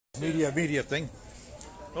media thing.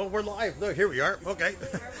 Oh, we're live. Look, here we are. Okay.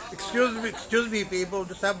 excuse me, people.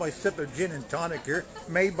 Just have my sip of gin and tonic here,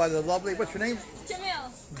 made by the lovely. What's your name?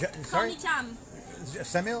 Jamil. Sorry. Call me Cham.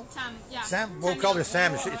 Samuel. Cham. Yeah. Sam. We'll call her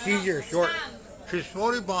Sam. It's easier, short. Cham. She's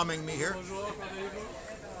photobombing me here.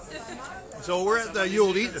 So we're at the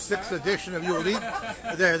Yuleat, the 6th edition of Yuleat.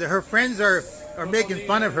 Her friends are making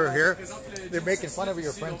fun of her here. They're making fun of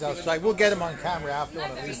your friends outside. We'll get them on camera after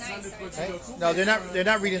one of these. Hey? No, they're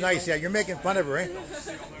not really nice yet. You're making fun of her, right?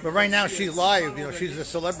 But right now she's live. You know, she's a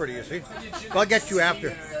celebrity. You see. But I'll get you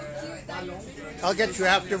after. I'll get you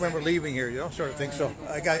after when we're leaving here. You know, sort of thing. So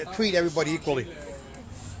I got to treat everybody equally.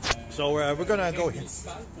 So we're gonna go here.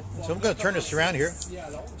 So I'm gonna turn this around here.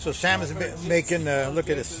 So Sam is making. Look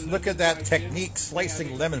at this. Look at that technique,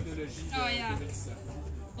 slicing lemon. Oh yeah.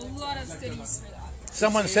 A lot of studies for that.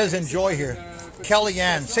 Someone says enjoy here.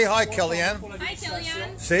 Kellyanne. Say hi, Kellyanne. Hi,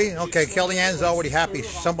 Kellyanne. See? Okay, Kellyanne's already happy.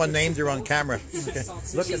 Someone named her on camera. Okay.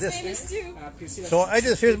 Look at this. Famous too. So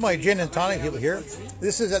here's my gin and tonic here.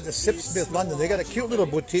 This is at the Sept, London. They got a cute little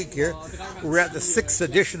boutique here. We're at the 6th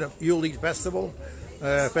edition of Yuleat Festival.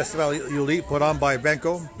 Festival Yuleat put on by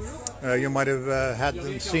Benko. You might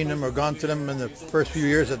have seen them or gone to them in the first few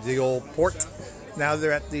years at the old port. Now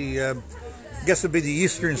they're at the, I guess it would be the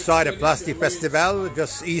eastern side of Place du Festival,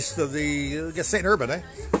 just east of the, I guess St. Urban,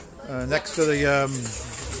 next to the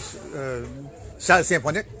Salle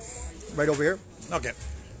Saint-Pontic, right over here. Okay,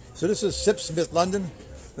 so this is Sept, London.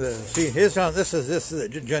 See, this is a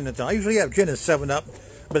gin and tonic. I usually have gin and 7-Up,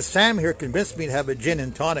 but Sam here convinced me to have a gin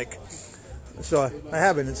and tonic. So I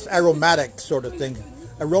have it. It's aromatic sort of thing.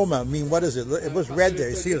 Aroma. I mean, what is it? It was red there.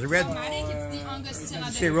 You see, it's red. Aromatic, it's the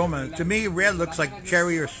Angostura. See, aroma. To me, red looks like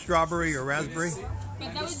cherry or strawberry or raspberry.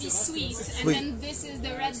 But that would be sweet. And then this is the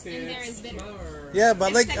red in there is bitter. Yeah,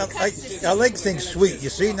 but I like things sweet. You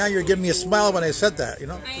see, now you're giving me a smile when I said that. You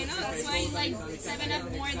know. I know. That's why I like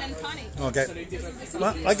 7-Up more than tonic. Okay.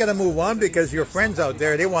 Well, I gotta move on because your friends out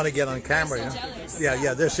there, they want to get on camera. They're so jealous.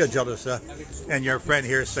 Yeah, they're so jealous. And your friend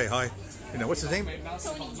here, say hi. You know, what's his name?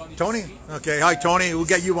 Tony. Okay, hi Tony. We'll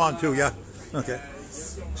get you on too. Yeah. Okay.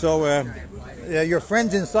 So, yeah, your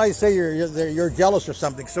friends inside say you're jealous or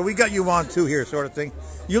something. So we got you on too here, sort of thing.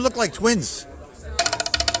 You look like twins.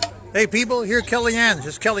 Hey people, here Kellyanne.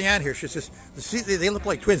 Just Kellyanne here. She's just see, they look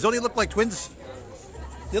like twins. Don't they look like twins?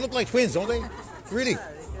 They look like twins, don't they? Really?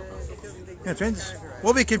 Yeah, twins.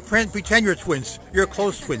 Well, we can pretend you're twins. You're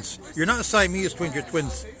close twins. You're not Siamese twins. You're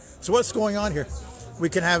twins. So what's going on here? We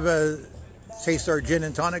can have taste our gin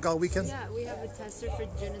and tonic all weekend? Yeah, we have a tester for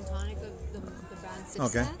gin and tonic of the brand Sept.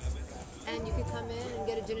 Okay. And you can come in and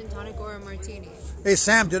get a gin and tonic or a martini. Hey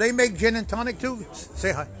Sam, do they make gin and tonic too?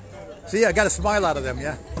 Say hi. See, I got a smile out of them,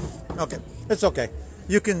 yeah? Okay, it's okay.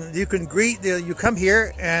 You can greet, you come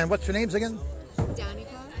here, and what's your names again?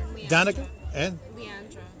 Danica and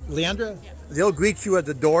Leandra? Yeah. They'll greet you at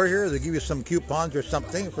the door here. They'll give you some coupons or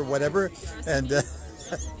something for whatever. And the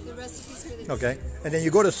recipes for the okay. And then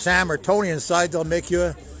you go to Sam or Tony inside, they'll make you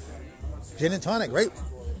a gin and tonic, right?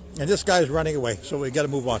 And this guy's running away, so we got to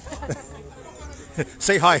move on.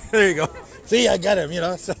 Say hi. There you go. See, I got him, you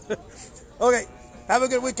know. So, okay, have a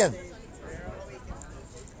good weekend.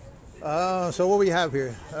 So what we have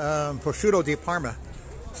here? Prosciutto di Parma.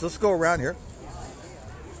 So let's go around here.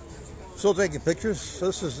 Still taking pictures. So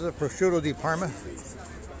this is the Prosciutto di Parma.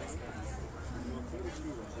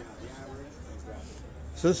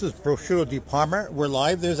 So this is Prosciutto di Parma. We're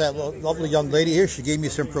live. There's that lovely young lady here. She gave me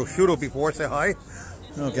some prosciutto before. Say hi.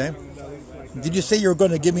 Okay. Did you say you were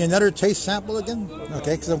going to give me another taste sample again?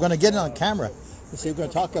 Okay, because I'm going to get it on camera. See, we're going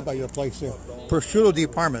to talk about your place here. Prosciutto di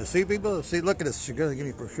Parma. See, people? See, look at this. She's going to give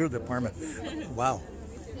me prosciutto di Parma. Wow.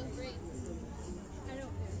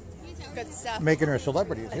 good stuff. Making her a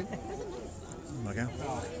celebrity, see? Okay.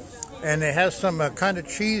 And it has some kind of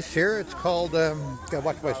cheese here. It's called, gotta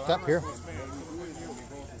watch my step here.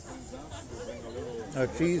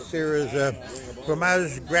 Cheese here is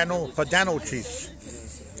fromage grano padano cheese.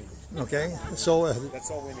 Okay, so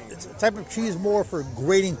it's a type of cheese more for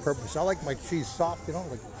grating purpose. I like my cheese soft, you know,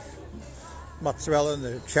 like mozzarella and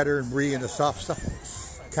the cheddar and brie and the soft stuff.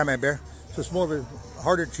 Camembert. So it's more of a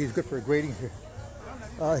harder cheese, good for grating here.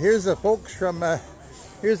 Here's the folks from La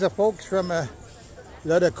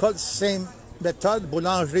Côte Saint Méthode,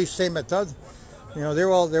 Boulangerie Saint Méthode. You know,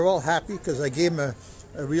 they're all happy because I gave them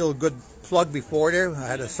a real good plug before there. I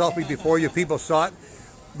had a selfie before you people saw it.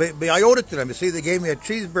 But I owed it to them. You see, they gave me a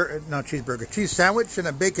cheese sandwich and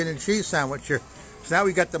a bacon and cheese sandwich here. So now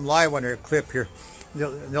we got them live on their clip here.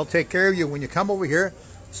 They'll take care of you when you come over here.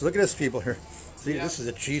 So look at this, people here. See, this is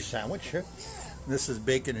a cheese sandwich here. This is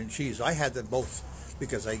bacon and cheese. I had them both.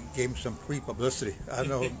 because I gave him some free publicity. I don't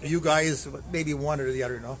know, you guys, maybe one or the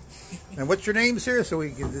other, no. And what's your names here, so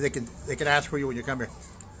they can ask for you when you come here.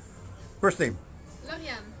 First name.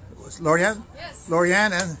 Lorian. Lorian. Yes.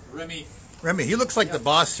 Lorian and Remy. Remy. He looks like the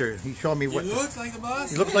boss here. He showed me what. He looks like the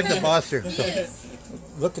boss. He looks like the boss here. So, Yes.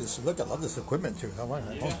 look at this. Look, I love this equipment too. I want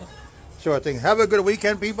it. So I think have a good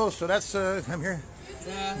weekend, people. So that's I'm here.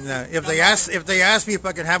 Now, if they ask me if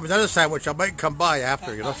I can have another sandwich, I might come by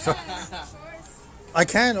after. You know. So I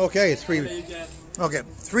can. Okay, it's free. Okay,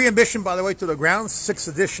 free admission, by the way, to the grounds. 6th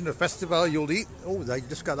edition of Festival Yuleat. Oh, I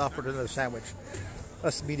just got offered another sandwich.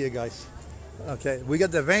 That's the media guys. Okay, we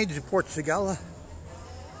got the Vin de Portugal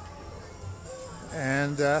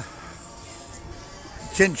and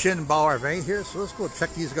Chin Chin Bauer Vin here. So let's go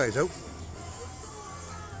check these guys out.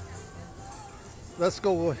 Let's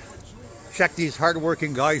go check these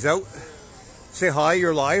hard-working guys out. Say hi,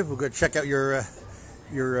 you're live. We're going to check out your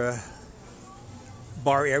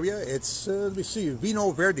bar area. It's, let me see,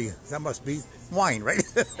 Vino Verde. That must be wine, right?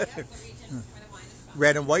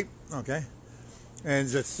 Red and white, okay. And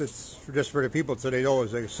it's just for the people so they know,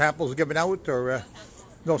 is there samples given out or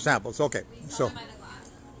no samples? Okay, so,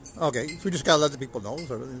 okay, we just got to let the people know.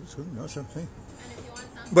 So,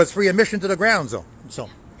 but it's free admission to the grounds, though. So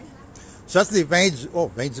that's the Vins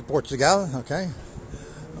de Portugal, okay.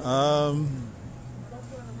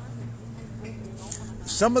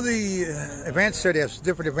 Some of the events there, they have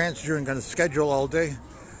different events during kind of schedule all day.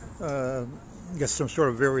 Get some sort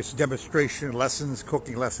of various demonstration lessons,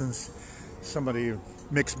 cooking lessons. Some of the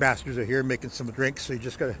mix masters are here making some drinks, so you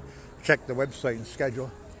just got to check the website and schedule.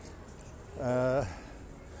 So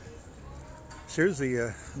here's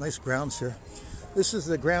the nice grounds here. This is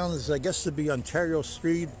the grounds, I guess, to be Ontario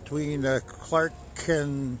Street between Clark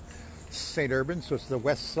and St. Urban. So it's the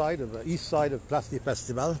west side of the east side of Place du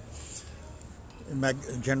Festival.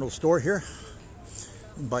 General store here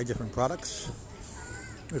and buy different products.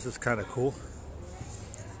 This is kind of cool.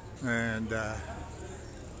 And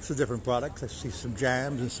some different products. I see some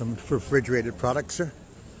jams and some refrigerated products here.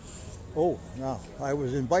 Oh, now I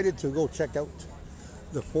was invited to go check out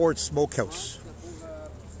the Ford Smokehouse.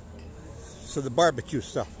 So the barbecue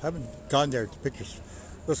stuff. I haven't gone there to pictures.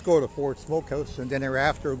 Let's go to Ford Smokehouse, and then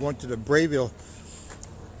thereafter we're going to the Brayville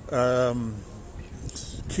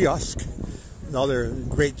kiosk. And all their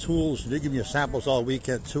great tools. They give you samples all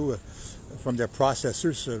weekend too from their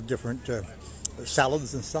processors of different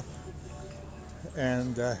salads and stuff.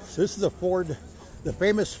 And so this is the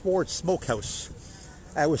famous Ford Smokehouse.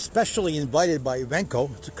 I was specially invited by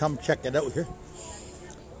Venco to come check it out here.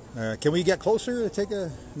 Can we get closer? Take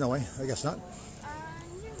a no way. I guess not.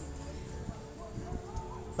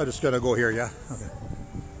 I'm just gonna go here. Yeah. Okay.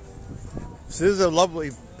 So this is a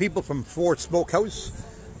lovely people from Ford Smokehouse.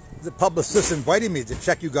 The publicist invited me to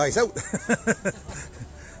check you guys out.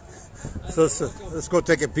 So let's go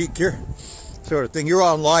take a peek here. Sort of thing. You're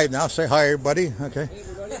on live now. Say hi, everybody. Okay. Hey,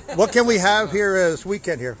 everybody. What can we have here this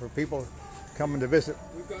weekend here for people coming to visit?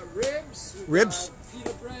 We've got ribs. Ribs?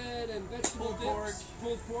 Pita bread and vegetable dips.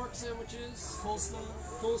 Pulled pork sandwiches.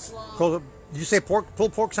 Coleslaw. Did you say pork?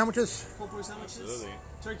 Pulled pork sandwiches? Pulled pork sandwiches. Absolutely.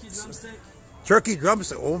 Turkey drumstick. Turkey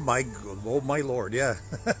drumstick. Oh my Lord, yeah.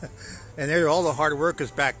 And there are all the hard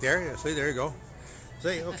workers back there. Yeah, see, there you go.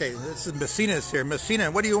 See, okay, this is Messina's here.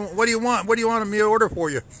 Messina, what do you want? What do you want me to order for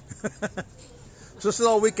you? So this is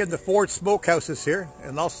all weekend. The Ford Smokehouse is here,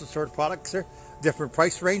 and also sort of products here. Different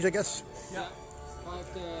price range, I guess. Yeah.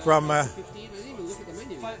 From 5 to 15. I didn't even look at the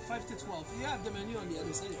menu. 5 to 12. You have the menu on the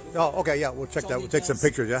other side. Oh, okay, yeah, we'll check that. We'll take some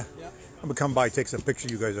pictures, yeah. I'm gonna come by, take some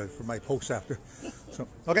pictures, you guys, for my posts after. So,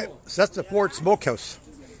 okay, so that's the Ford Smokehouse.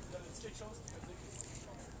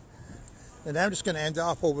 And I'm just gonna end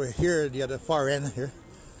off over here at the other far end here,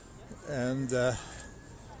 and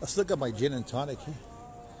let's look at my gin and tonic here.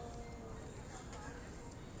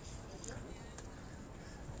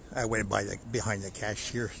 I went by behind the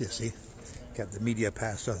cashier, you see. Got the media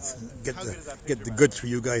pass on. Get the goods for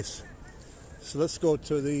you guys. So let's go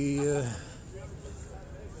to the.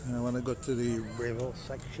 I want to go to the Brayville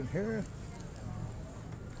section here.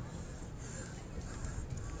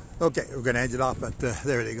 Okay, we're going to end it off at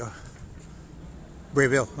there they go.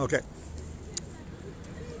 Brayville. Okay.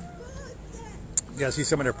 You got to see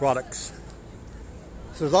some of their products.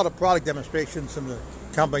 So there's a lot of product demonstrations from the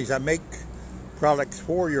companies that make products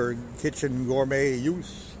for your kitchen gourmet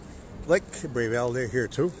use. Like Brayville, they're here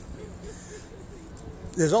too.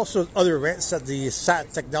 There's also other events at the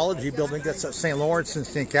Sept Technology Building. That's at St. Lawrence and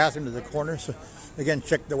St. Catherine to the corner. So again,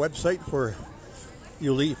 check the website for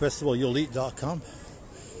Yuleat Festival, Yuleat.com.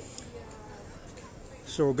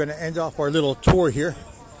 So we're going to end off our little tour here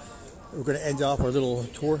we're going to end off our little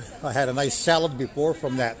tour. I had a nice salad before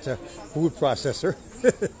from that food processor.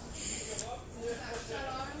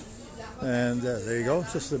 And there you go.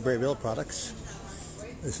 This is the Brayville products.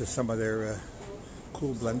 This is some of their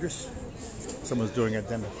cool blenders. Someone's doing a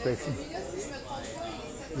demonstration.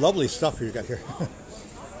 Lovely stuff you got here.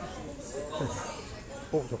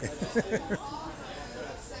 Oh, it's okay.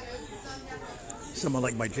 Someone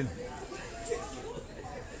like my gin.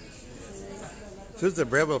 So this is the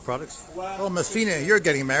Brayville products. Oh, Messina, you're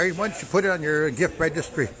getting married. Why don't you put it on your gift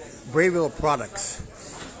registry? Brayville products.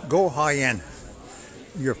 Go high end.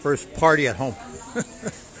 Your first party at home.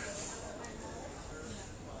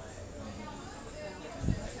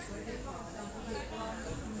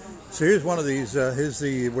 So here's one of these. Here's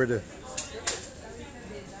the where the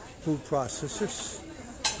food processors.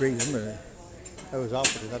 Great. I was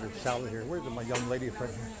offered another salad here. Where's my young lady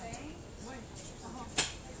friend here?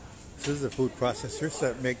 This is the food processors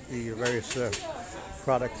that make the various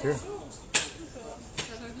products here.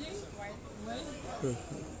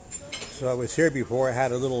 So I was here before. I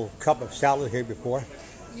had a little cup of salad here before.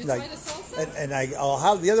 You tried the salsa? And I'll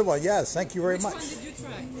have the other one. Yes, thank you very much. Which one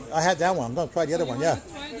did you try? I had that one. I'm going to try the other one. Yeah.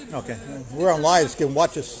 Tried it? Okay. We're on live. So you can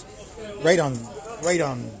watch us right on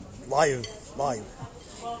live.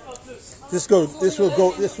 This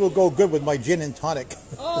will go good with my gin and tonic.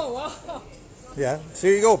 Oh, wow. Yeah. So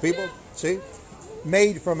here you go, people. See,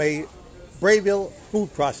 made from a Brayville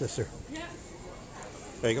food processor. Yeah.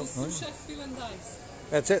 There you go. Sous chef Bill and Dice.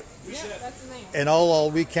 That's it. Yeah, that's the name. And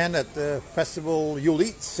all weekend at the festival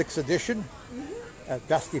Yuleat, 6th edition, at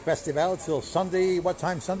Basti Festival till Sunday. What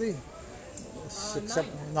time Sunday?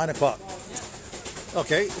 9 o'clock.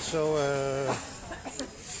 Okay, so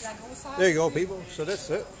there you go, people. So that's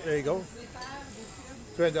it. There you go.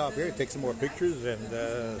 Friend off here, take some more pictures,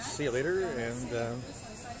 and see you later. And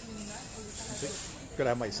gonna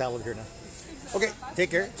have my salad here now. Okay,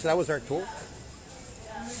 take care. So that was our tour.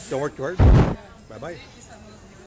 Don't work too hard. Bye bye.